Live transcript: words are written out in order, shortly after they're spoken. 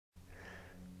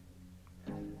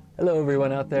Hello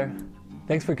everyone out there.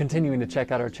 Thanks for continuing to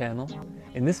check out our channel.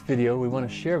 In this video, we want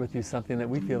to share with you something that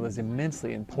we feel is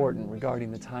immensely important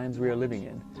regarding the times we are living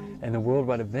in and the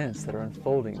worldwide events that are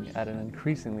unfolding at an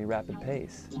increasingly rapid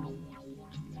pace.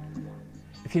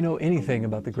 If you know anything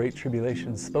about the Great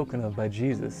Tribulation spoken of by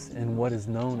Jesus in what is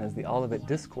known as the Olivet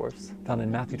Discourse, found in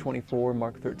Matthew 24,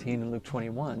 Mark 13, and Luke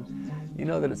 21, you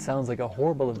know that it sounds like a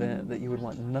horrible event that you would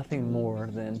want nothing more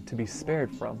than to be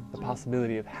spared from the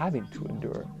possibility of having to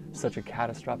endure such a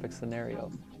catastrophic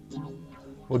scenario.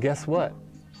 Well, guess what?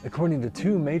 According to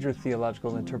two major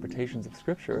theological interpretations of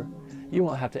Scripture, you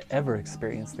won't have to ever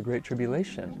experience the Great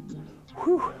Tribulation.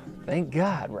 Whew! Thank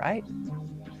God, right?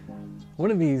 One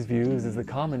of these views is the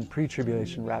common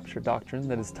pre-tribulation rapture doctrine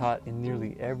that is taught in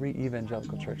nearly every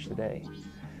evangelical church today.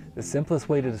 The simplest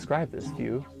way to describe this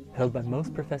view, held by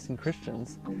most professing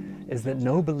Christians, is that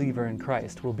no believer in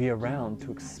Christ will be around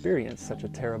to experience such a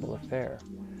terrible affair.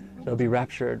 They'll be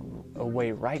raptured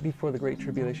away right before the Great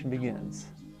Tribulation begins.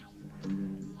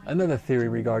 Another theory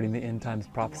regarding the end times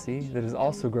prophecy that is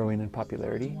also growing in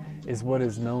popularity is what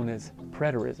is known as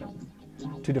preterism.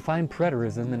 To define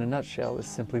preterism in a nutshell is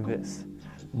simply this: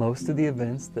 most of the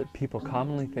events that people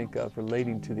commonly think of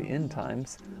relating to the end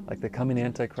times, like the coming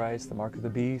Antichrist, the mark of the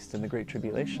beast, and the Great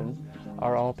Tribulation,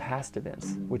 are all past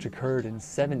events which occurred in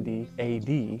 70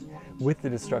 AD with the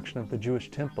destruction of the Jewish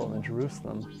temple in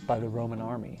Jerusalem by the Roman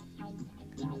army.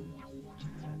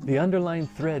 The underlying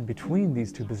thread between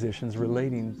these two positions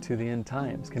relating to the end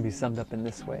times can be summed up in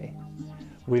this way.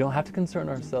 We don't have to concern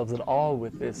ourselves at all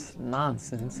with this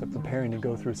nonsense of preparing to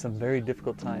go through some very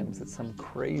difficult times that some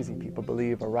crazy people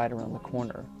believe are right around the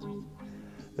corner.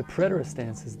 The preterist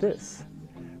stance is this: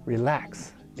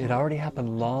 relax, it already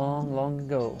happened long, long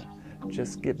ago.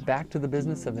 Just get back to the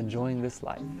business of enjoying this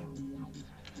life.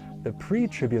 The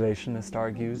pre-tribulationist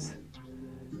argues,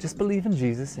 just believe in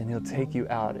Jesus and He'll take you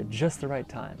out at just the right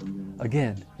time.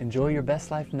 Again, enjoy your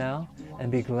best life now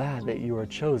and be glad that you are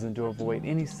chosen to avoid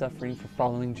any suffering for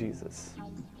following Jesus.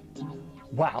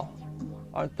 Wow,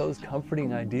 aren't those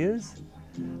comforting ideas?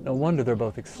 No wonder they're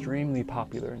both extremely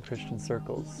popular in Christian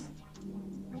circles.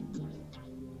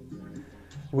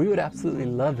 We would absolutely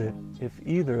love it if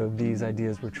either of these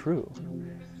ideas were true.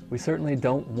 We certainly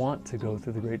don't want to go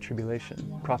through the Great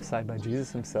Tribulation, prophesied by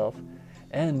Jesus Himself,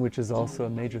 and which is also a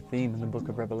major theme in the book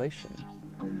of Revelation.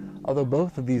 Although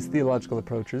both of these theological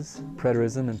approaches,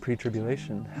 preterism and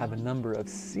pre-tribulation, have a number of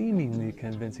seemingly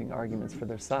convincing arguments for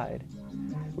their side,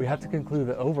 we have to conclude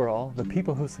that overall, the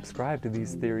people who subscribe to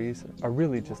these theories are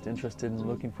really just interested in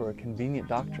looking for a convenient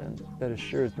doctrine that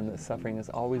assures them that suffering is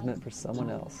always meant for someone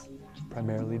else,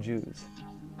 primarily Jews.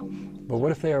 But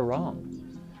what if they are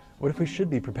wrong? What if we should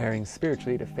be preparing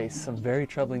spiritually to face some very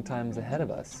troubling times ahead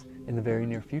of us in the very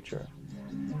near future?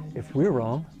 If we're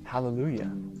wrong,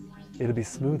 hallelujah. It'll be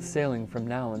smooth sailing from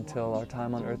now until our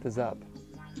time on earth is up.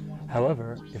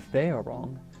 However, if they are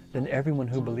wrong, then everyone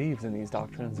who believes in these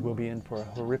doctrines will be in for a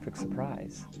horrific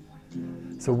surprise.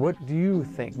 So what do you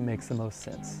think makes the most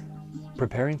sense?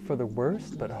 Preparing for the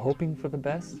worst but hoping for the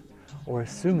best? Or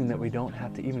assuming that we don't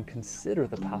have to even consider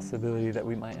the possibility that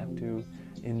we might have to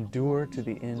endure to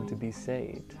the end to be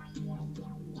saved?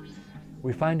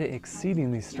 We find it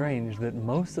exceedingly strange that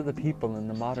most of the people in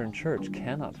the modern church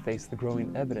cannot face the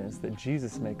growing evidence that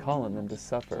Jesus may call on them to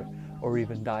suffer or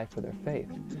even die for their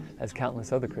faith, as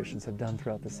countless other Christians have done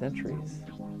throughout the centuries.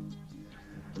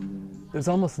 There's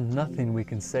almost nothing we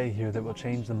can say here that will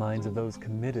change the minds of those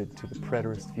committed to the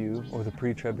preterist view or the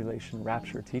pre-tribulation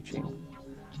rapture teaching.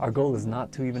 Our goal is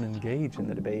not to even engage in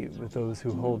the debate with those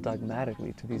who hold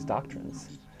dogmatically to these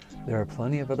doctrines. There are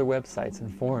plenty of other websites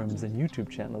and forums and YouTube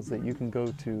channels that you can go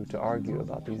to argue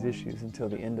about these issues until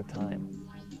the end of time.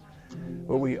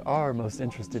 What we are most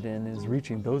interested in is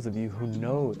reaching those of you who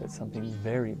know that something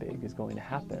very big is going to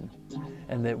happen,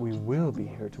 and that we will be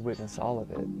here to witness all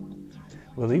of it.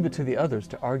 We'll leave it to the others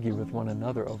to argue with one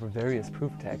another over various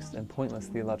proof texts and pointless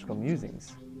theological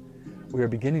musings. We are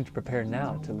beginning to prepare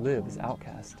now to live as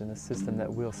outcasts in a system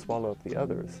that will swallow up the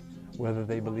others, whether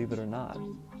they believe it or not.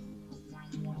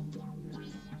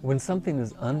 When something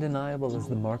as undeniable as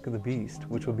the mark of the beast,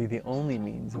 which will be the only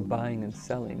means of buying and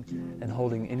selling and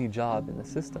holding any job in the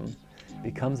system,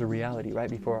 becomes a reality right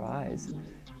before our eyes,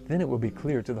 then it will be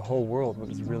clear to the whole world what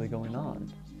is really going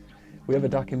on. We have a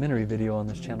documentary video on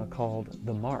this channel called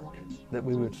The Mark that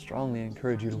we would strongly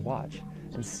encourage you to watch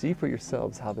and see for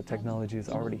yourselves how the technology is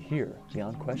already here,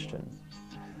 beyond question.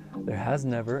 There has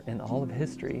never, in all of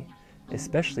history,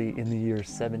 especially in the year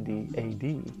 70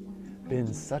 AD,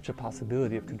 been such a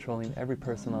possibility of controlling every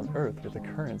person on earth with a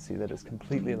currency that is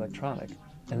completely electronic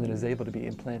and that is able to be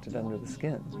implanted under the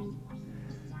skin.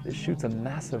 This shoots a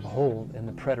massive hole in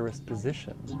the preterist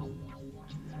position.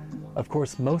 Of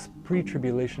course, most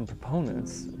pre-tribulation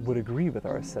proponents would agree with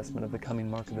our assessment of the coming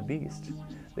mark of the beast.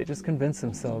 They just convince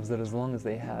themselves that as long as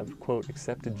they have, quote,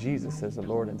 accepted Jesus as the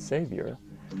Lord and Savior,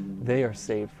 they are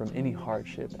saved from any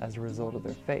hardship as a result of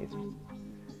their faith.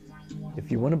 If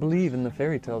you want to believe in the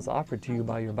fairy tales offered to you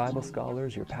by your Bible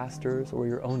scholars, your pastors, or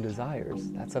your own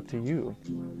desires, that's up to you.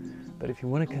 But if you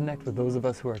want to connect with those of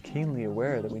us who are keenly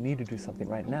aware that we need to do something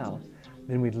right now,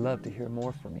 then we'd love to hear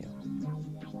more from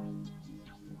you.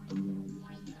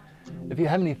 If you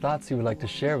have any thoughts you would like to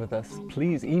share with us,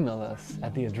 please email us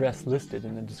at the address listed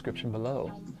in the description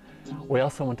below. We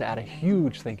also want to add a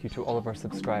huge thank you to all of our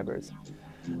subscribers.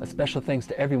 A special thanks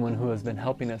to everyone who has been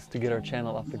helping us to get our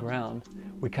channel off the ground.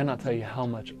 We cannot tell you how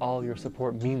much all your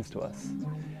support means to us.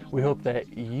 We hope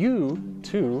that you,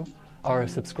 too, are a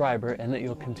subscriber and that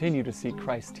you'll continue to see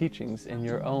Christ's teachings in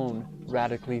your own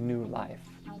radically new life.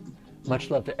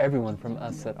 Much love to everyone from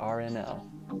us at RNL.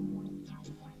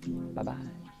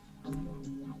 Bye-bye.